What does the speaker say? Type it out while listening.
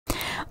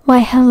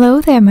Why,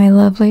 hello there, my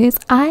lovelies.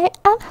 I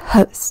am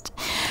host.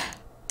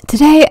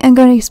 Today I'm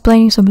going to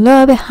explain you some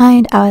lore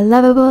behind our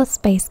lovable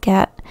space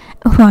cat.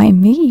 Why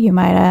me, you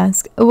might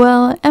ask?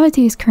 Well,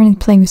 xEmity is currently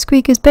playing with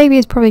Squeaker's baby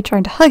is probably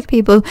trying to hug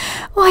people,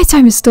 while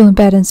Time is still in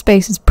bed and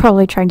Space is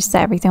probably trying to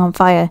set everything on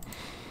fire.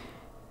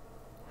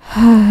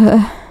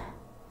 I'll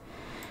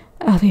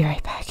be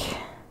right back.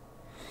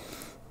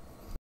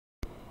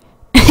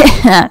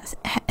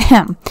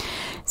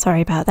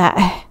 Sorry about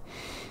that.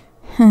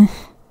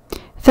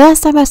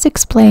 First, I must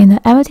explain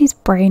that xEmity's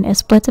brain is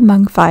split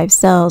among 5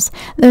 cells,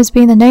 those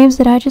being the names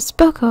that I just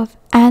spoke of,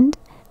 and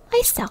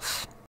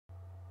myself.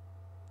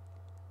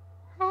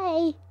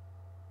 Hi.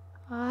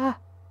 Let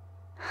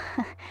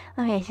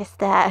me just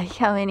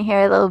come in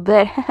here a little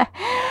bit.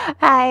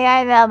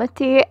 Hi, I'm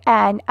xEmity,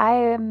 and I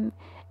am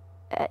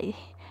a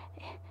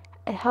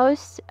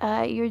host.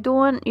 You're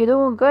doing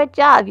a good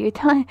job. You're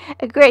doing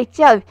a great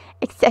job,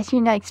 except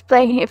you're not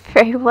explaining it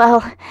very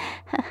well.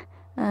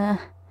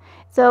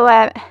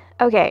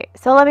 Okay,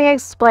 so let me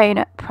explain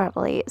it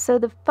properly. So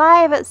the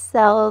 5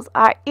 cells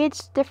are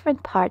each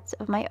different parts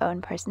of my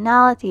own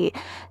personality.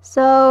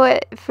 So,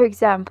 for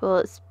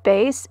example,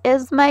 Space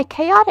is my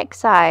chaotic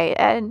side,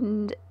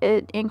 and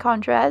in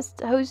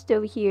contrast, Host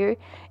over here,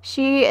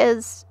 she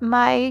is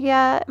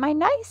my my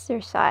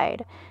nicer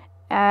side.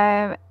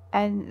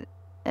 And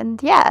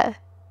yeah,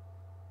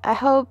 I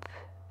hope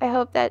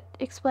that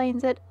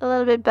explains it a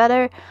little bit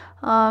better.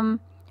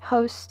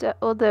 Host,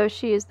 although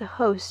she is the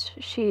host,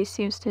 she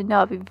seems to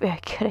not be very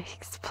good at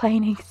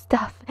explaining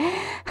stuff.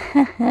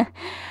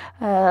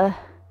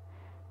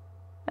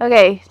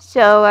 Okay,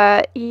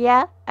 so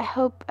yeah, I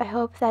hope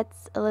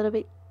that's a little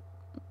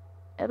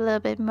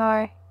bit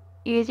more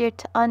easier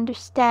to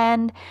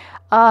understand.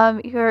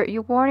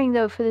 Your warning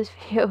though for this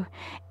video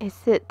is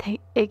that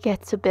it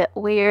gets a bit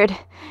weird.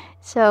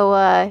 So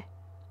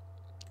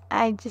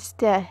I'm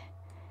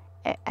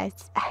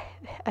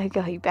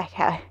going back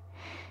out.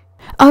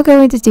 I'll go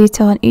into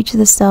detail on each of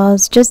the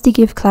cells just to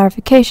give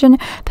clarification,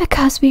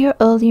 because we are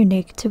all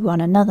unique to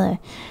one another.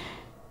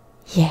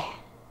 Yeah.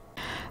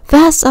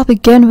 First, I'll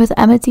begin with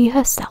xEmity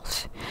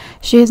herself.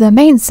 She is our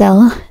main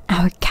cell,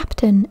 our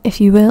captain,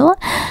 if you will.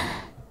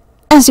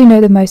 As you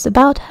know the most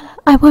about her,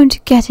 I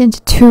won't get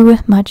into too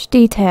much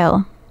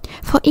detail.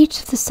 For each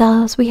of the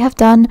cells, we have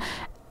done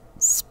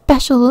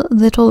special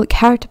little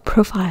character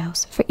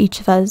profiles for each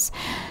of us,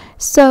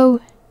 so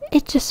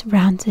it just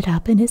rounds it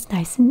up and it's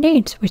nice and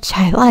neat, which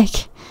I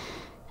like.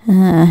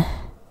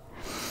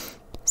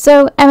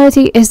 So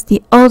xEmity is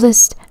the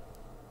oldest,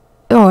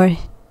 or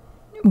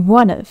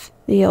one of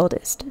the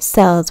oldest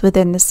cells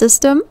within the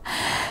system.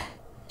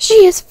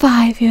 She is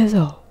 5 years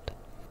old.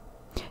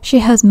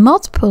 She has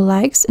multiple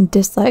likes and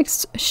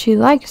dislikes. She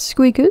likes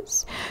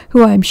Squeakers,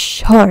 who I'm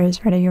sure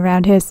is running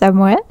around here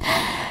somewhere.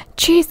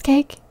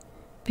 Cheesecake,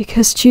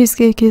 because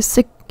cheesecake is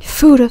the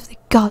food of the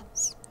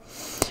gods.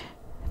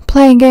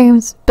 Playing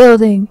games,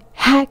 building,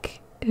 Hack,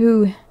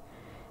 who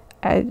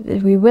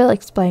we will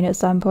explain at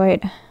some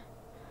point.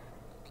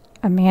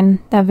 I mean,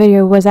 that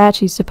video was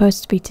actually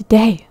supposed to be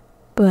today,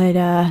 but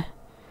I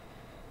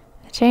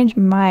changed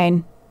my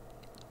mind.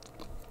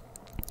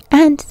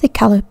 And the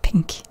color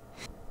pink.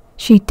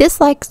 She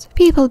dislikes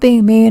people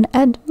being mean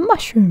and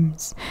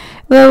mushrooms,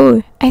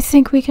 though I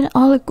think we can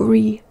all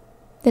agree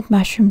that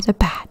mushrooms are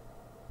bad.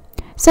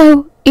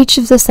 So each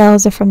of the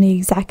cells are from the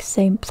exact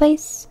same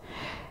place,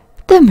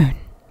 the moon.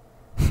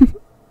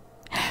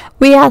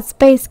 We are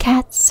space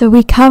cats, so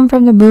we come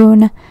from the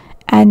moon,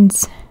 and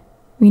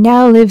we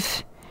now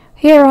live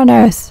here on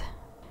Earth.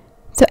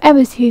 So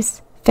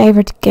xEmity's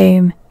favorite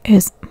game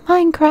is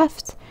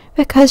Minecraft,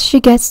 because she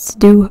gets to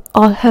do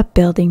all her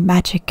building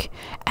magic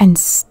and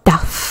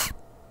stuff.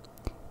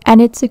 And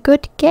it's a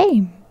good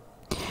game.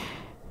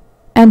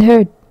 And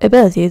her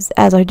abilities,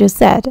 as I just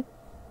said,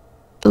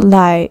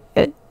 lie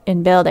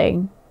in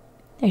building.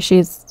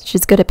 She's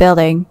good at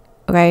building,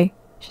 okay?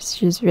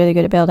 She's really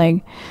good at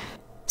building.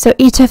 So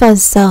each of our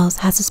cells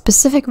has a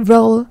specific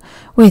role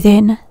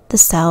within the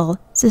cell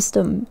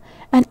system.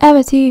 And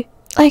xEmity,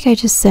 like I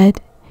just said,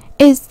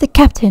 is the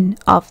captain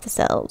of the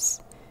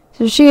cells.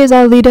 So she is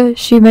our leader.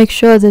 She makes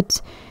sure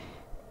that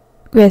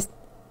we're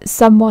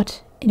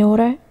somewhat in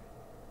order.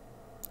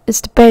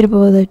 It's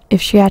debatable that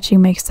if she actually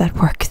makes that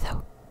work,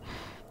 though.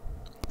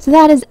 So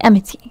that is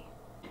xEmity.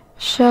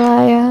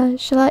 Shall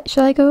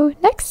I go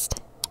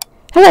next?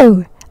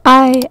 Hello,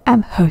 I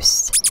am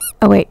host.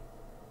 Oh wait,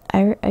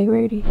 I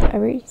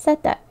already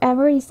said that. I've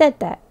already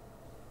said that.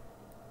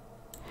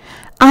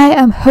 I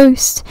am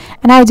host,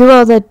 and I do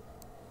all the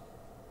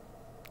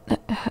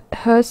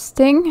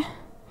hosting,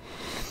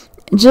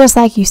 just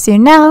like you see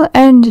now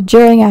and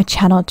during our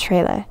channel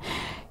trailer.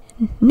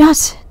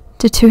 Not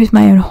to toot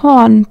my own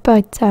horn,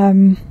 but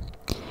I'm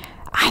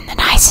the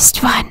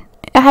nicest one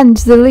and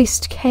the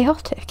least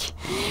chaotic.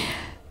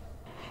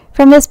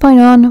 From this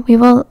point on, we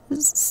will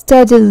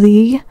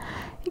steadily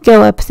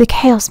go up the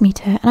chaos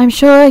meter, and I'm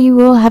sure you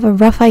will have a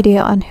rough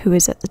idea on who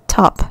is at the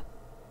top.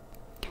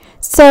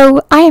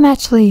 So, I am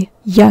actually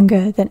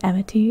younger than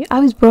xEmity.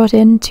 I was brought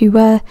in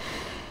to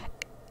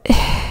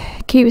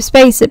keep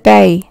space at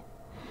bay.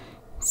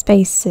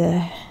 Space,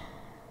 So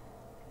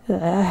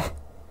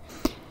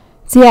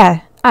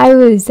yeah, I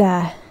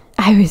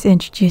was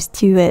introduced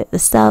to the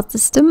star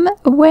system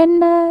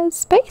when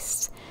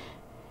space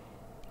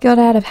got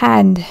out of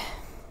hand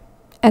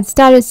and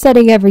started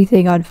setting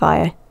everything on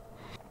fire.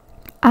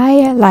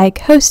 I like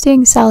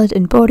hosting, salad,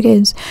 and board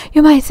games.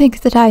 You might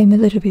think that I'm a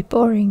little bit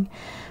boring,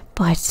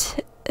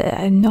 but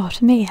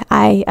not me.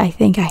 I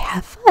think I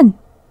have fun.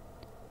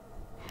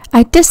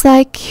 I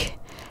dislike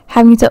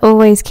having to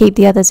always keep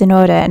the others in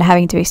order and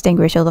having to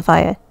extinguish all the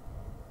fire.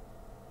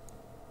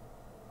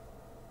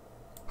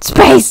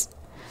 Space!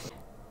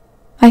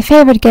 My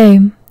favourite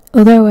game,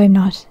 although I'm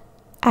not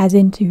as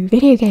into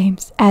video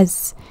games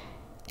as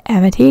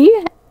xEmity,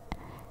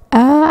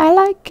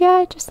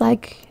 I just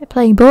like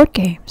playing board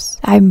games.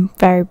 I'm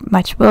very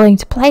much willing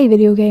to play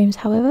video games,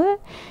 however,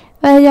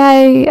 but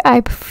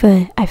I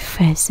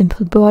prefer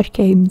simple board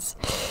games.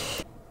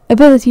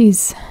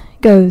 Abilities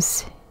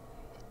goes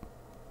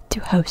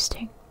to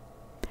hosting.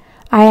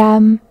 I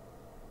am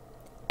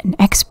an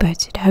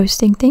expert at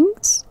hosting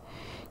things,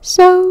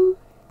 so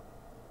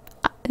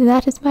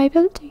that is my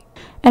ability.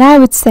 And I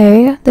would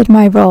say that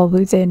my role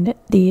within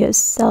the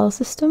cell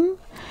system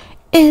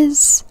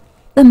is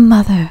the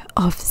mother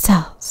of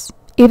cells,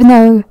 even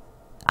though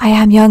I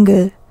am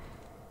younger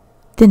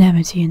than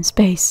xEmity in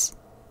space.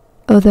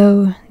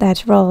 Although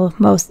that role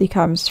mostly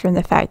comes from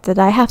the fact that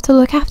I have to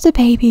look after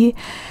baby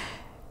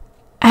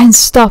and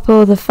stop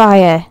all the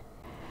fire.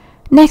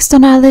 Next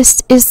on our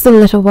list is the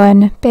little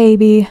one,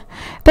 Baby.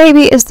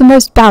 Baby is the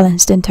most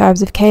balanced in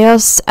terms of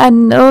chaos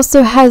and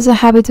also has a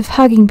habit of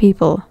hugging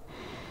people,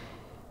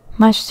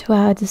 much to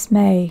our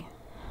dismay.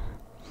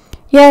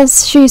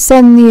 Yes, she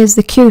certainly is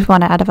the cute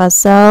one out of us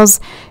cells,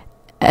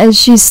 as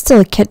she's still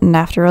a kitten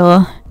after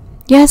all.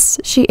 Yes,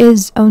 she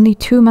is only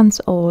 2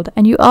 months old,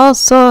 and you all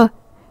saw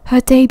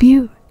her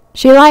debut.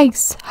 She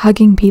likes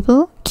hugging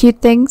people, cute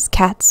things,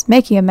 cats,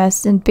 making a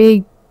mess, and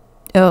being,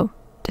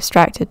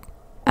 distracted.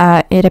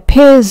 It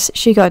appears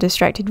she got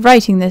distracted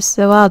writing this,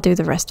 so I'll do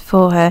the rest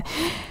for her.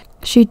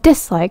 She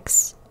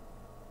dislikes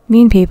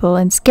mean people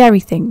and scary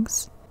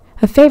things.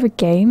 Her favourite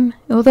game,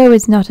 although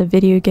it's not a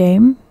video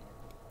game,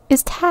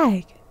 is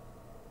tag.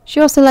 She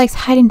also likes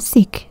hide and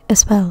seek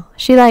as well.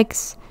 She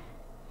likes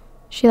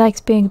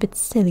being a bit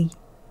silly.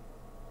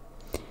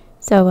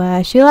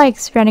 So she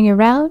likes running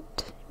around,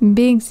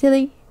 being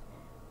silly,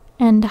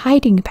 and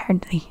hiding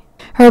apparently.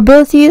 Her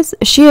ability is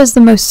she is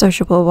the most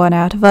sociable one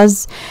out of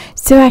us,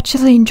 so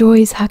actually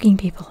enjoys hugging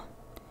people,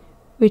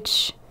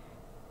 which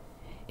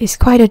is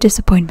quite a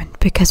disappointment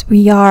because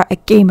we are a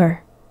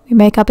gamer. We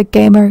make up a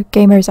gamer.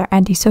 Gamers are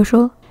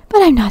antisocial,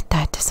 but I'm not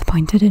that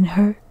disappointed in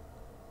her.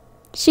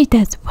 She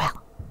does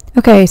well.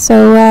 Okay,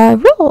 so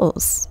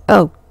rules.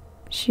 Oh,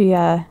 she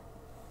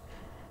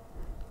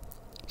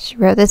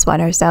wrote this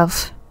one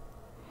herself.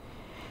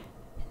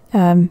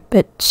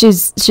 But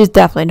she's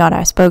definitely not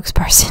our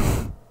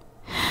spokesperson.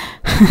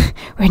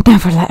 We'd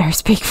never let her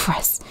speak for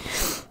us.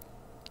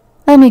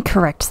 Let me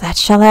correct that,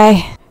 shall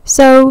I?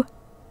 So,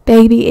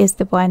 Baby is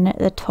the one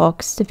that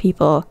talks to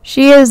people.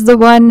 She is the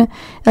one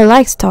that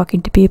likes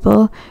talking to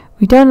people.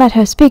 We don't let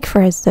her speak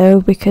for us,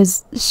 though,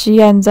 because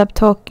she ends up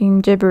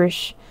talking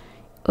gibberish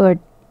or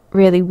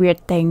really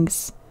weird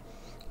things.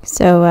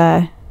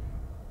 So,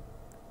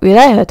 we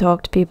let her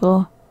talk to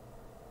people.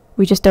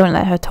 We just don't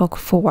let her talk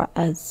for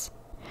us.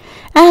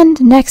 And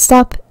next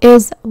up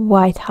is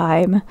Y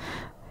time.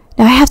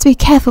 Now I have to be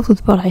careful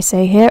with what I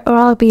say here or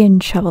I'll be in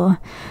trouble.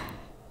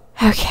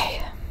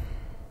 Okay.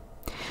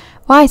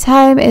 Y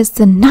time is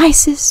the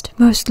nicest,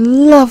 most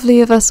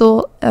lovely of us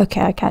all. Okay,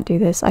 I can't do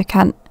this. I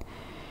can't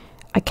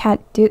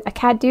do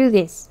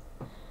this.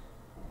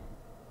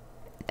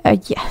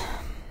 Yeah.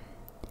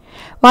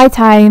 Y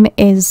time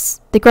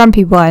is the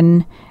grumpy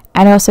one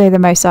and also the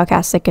most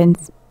sarcastic and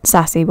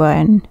sassy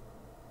one.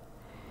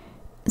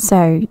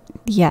 So,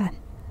 yeah.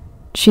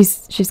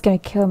 She's gonna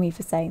kill me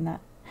for saying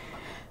that.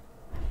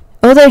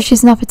 Although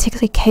she's not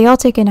particularly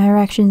chaotic in her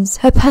actions,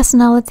 her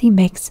personality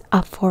makes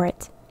up for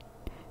it.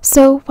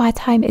 So, Y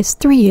time is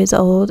 3 years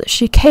old.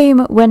 She came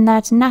when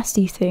that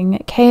nasty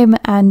thing came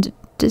and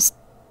just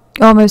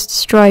almost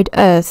destroyed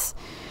Earth.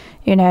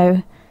 You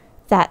know,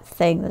 that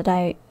thing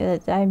that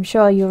I'm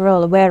sure you're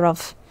all aware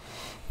of.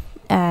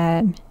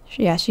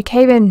 Yeah, she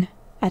came in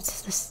at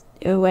this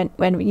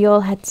when we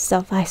all had to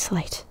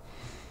self-isolate.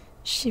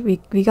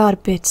 We got a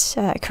bit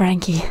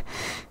cranky.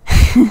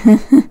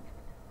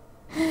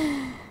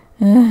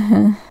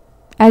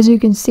 As you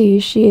can see,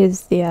 she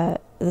is the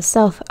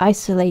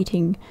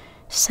self-isolating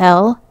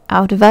cell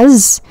out of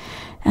us.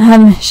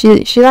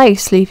 She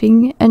likes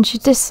sleeping and she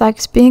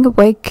dislikes being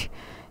awake,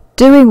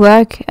 doing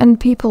work and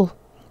people.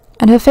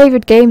 And her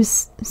favourite game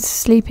is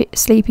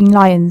sleeping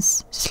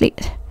lions.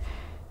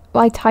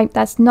 Y type,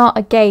 that's not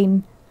a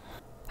game.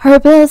 Her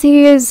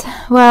ability is,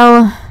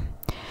 well,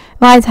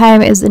 Y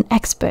time is an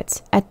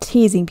expert at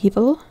teasing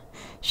people.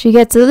 She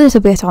gets a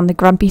little bit on the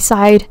grumpy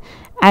side,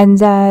 and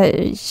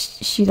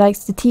she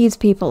likes to tease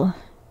people,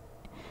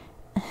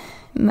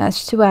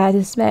 much to our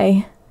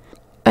dismay.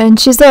 And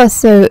she's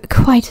also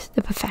quite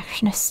the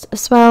perfectionist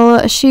as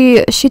well.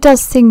 She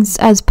does things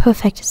as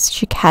perfect as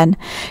she can.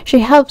 She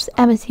helps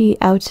xEmity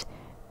out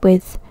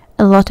with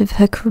a lot of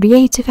her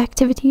creative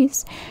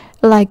activities,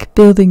 like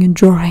building and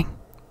drawing.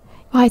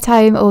 White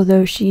Time,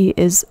 although she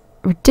is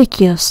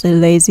ridiculously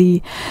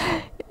lazy,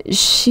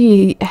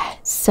 she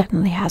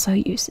certainly has her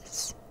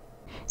uses.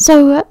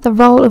 So the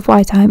role of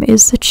White Time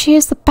is that she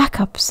is the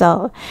backup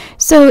cell.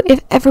 So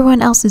if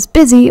everyone else is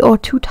busy or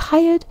too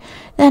tired,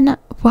 then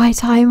White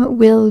Time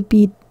will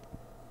be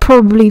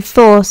probably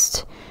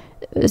forced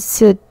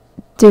to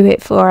do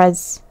it for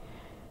us.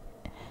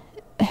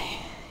 Do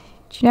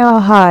you know how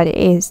hard it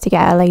is to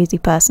get a lazy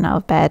person out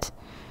of bed?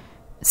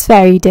 It's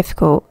very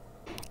difficult.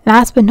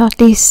 Last but not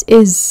least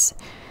is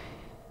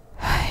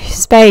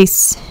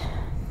Space.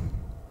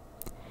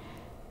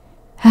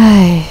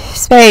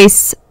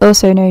 Space,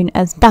 also known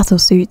as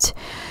Battlesuit,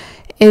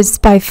 is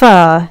by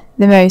far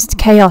the most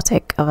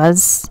chaotic of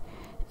us.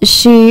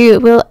 She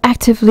will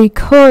actively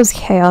cause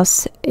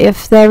chaos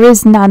if there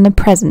is none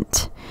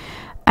present,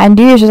 and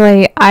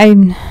usually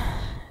I'm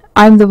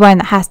the one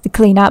that has to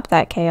clean up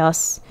that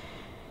chaos.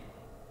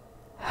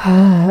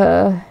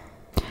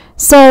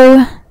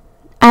 So,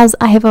 as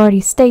I have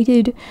already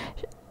stated,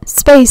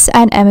 Space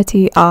and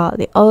xEmity are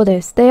the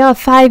oldest. They are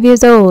 5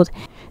 years old.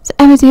 So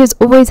xEmity has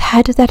always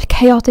had that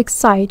chaotic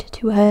side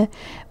to her,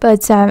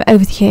 but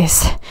over the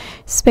years,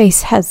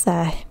 Space has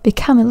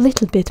become a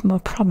little bit more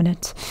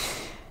prominent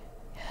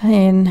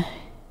in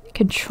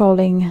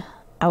controlling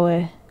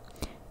our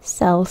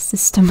cell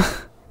system.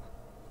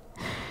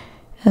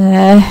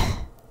 And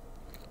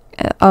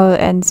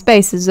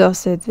Space is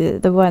also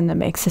the one that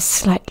makes us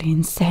slightly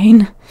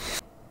insane.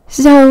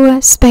 So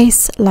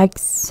Space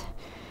likes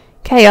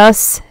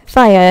chaos,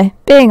 fire,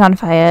 being on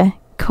fire,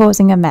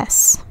 causing a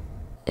mess.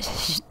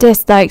 She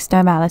dislikes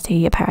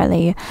normality,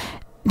 apparently.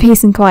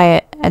 Peace and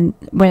quiet, and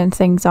when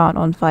things aren't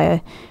on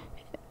fire.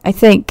 I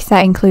think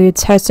that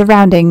includes her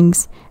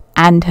surroundings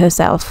and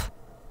herself.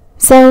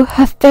 So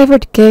her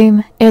favourite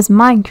game is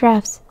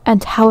Minecraft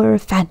and Tower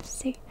of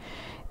Fantasy,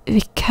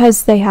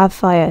 because they have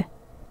fire.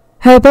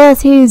 Her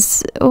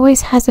abilities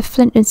always has a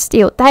flint and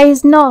steel. That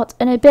is not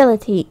an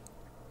ability.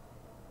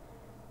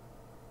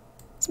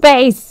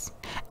 Space!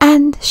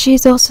 And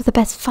she's also the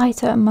best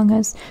fighter among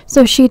us,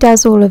 so she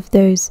does all of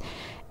those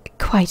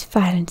quite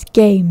violent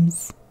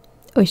games,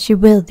 or she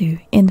will do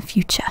in the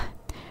future.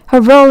 Her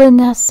role in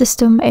our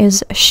system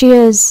is she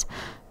is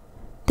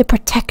the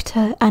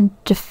protector and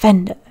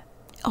defender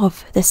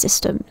of the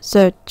system,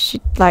 so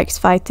she likes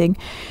fighting.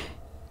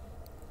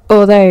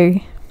 Although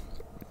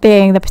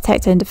being the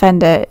protector and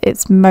defender,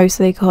 it's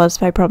mostly caused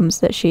by problems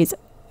that she's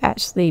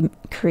actually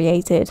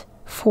created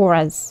for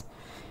us.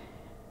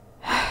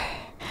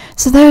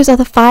 So those are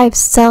the 5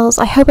 cells.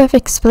 I hope I've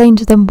explained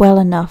them well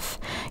enough.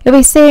 You'll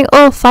be seeing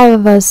all 5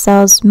 of those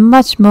cells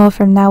much more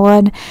from now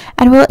on,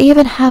 and we'll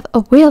even have a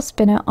wheel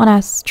spinner on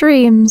our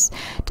streams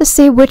to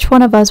see which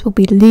one of us will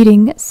be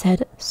leading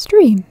said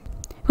stream.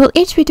 We'll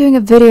each be doing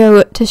a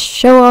video to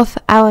show off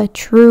our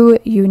true,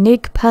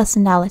 unique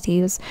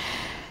personalities.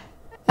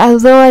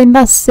 Although I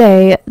must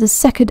say, the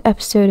 2nd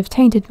episode of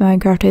Tainted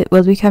Minecraft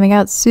will be coming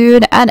out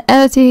soon, and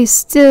xEmity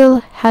still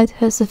had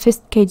her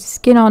sophisticated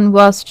skin on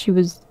whilst she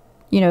was,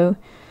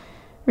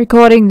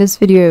 recording this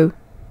video.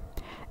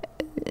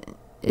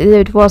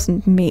 It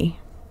wasn't me,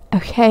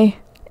 okay?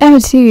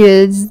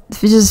 xEmity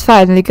just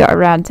finally got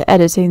around to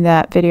editing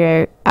that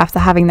video after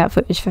having that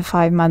footage for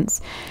 5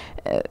 months,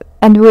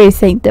 and we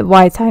think that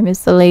White Time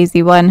is the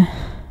lazy one.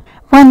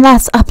 One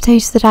last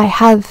update that I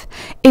have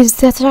is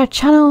that our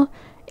channel,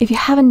 if you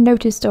haven't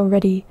noticed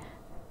already,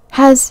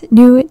 has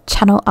new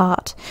channel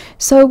art.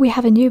 So we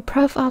have a new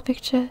profile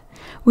picture,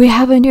 we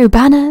have a new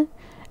banner,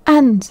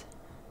 and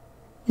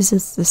this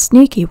is the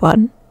sneaky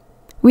one,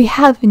 we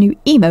have new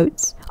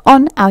emotes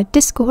on our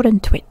Discord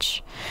and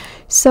Twitch.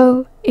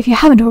 So if you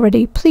haven't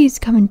already, please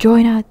come and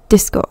join our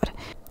Discord.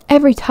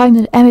 Every time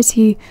that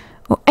xEmity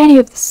or any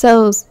of the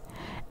cells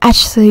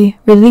actually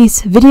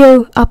release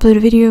video, upload a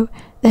video,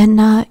 then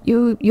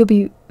you'll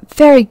be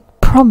very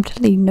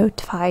promptly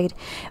notified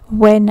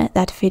when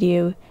that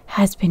video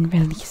has been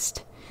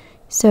released.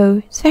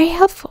 So it's very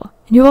helpful.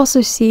 And you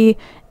also see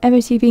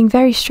xEmity being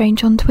very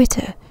strange on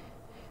Twitter.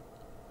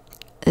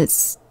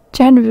 It's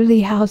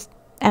generally how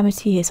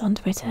xEmity is on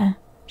Twitter.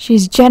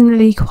 She's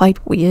generally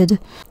quite weird.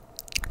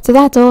 So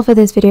that's all for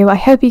this video. I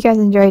hope you guys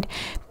enjoyed.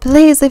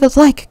 Please leave a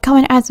like,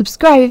 comment and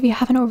subscribe if you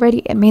haven't already.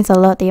 It means a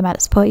lot, the amount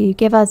of support you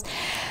give us.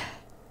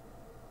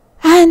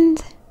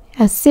 And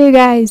I'll see you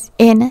guys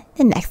in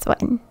the next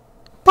one.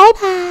 Bye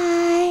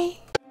bye!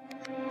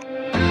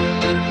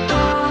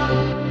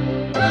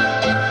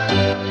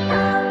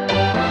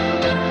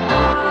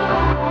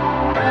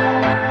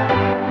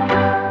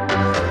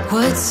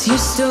 What's your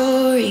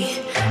story?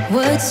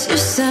 What's your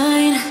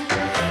sign?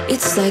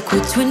 It's like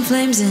we're twin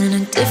flames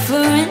in a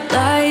different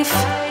life.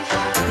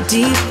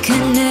 Deep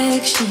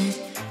connection.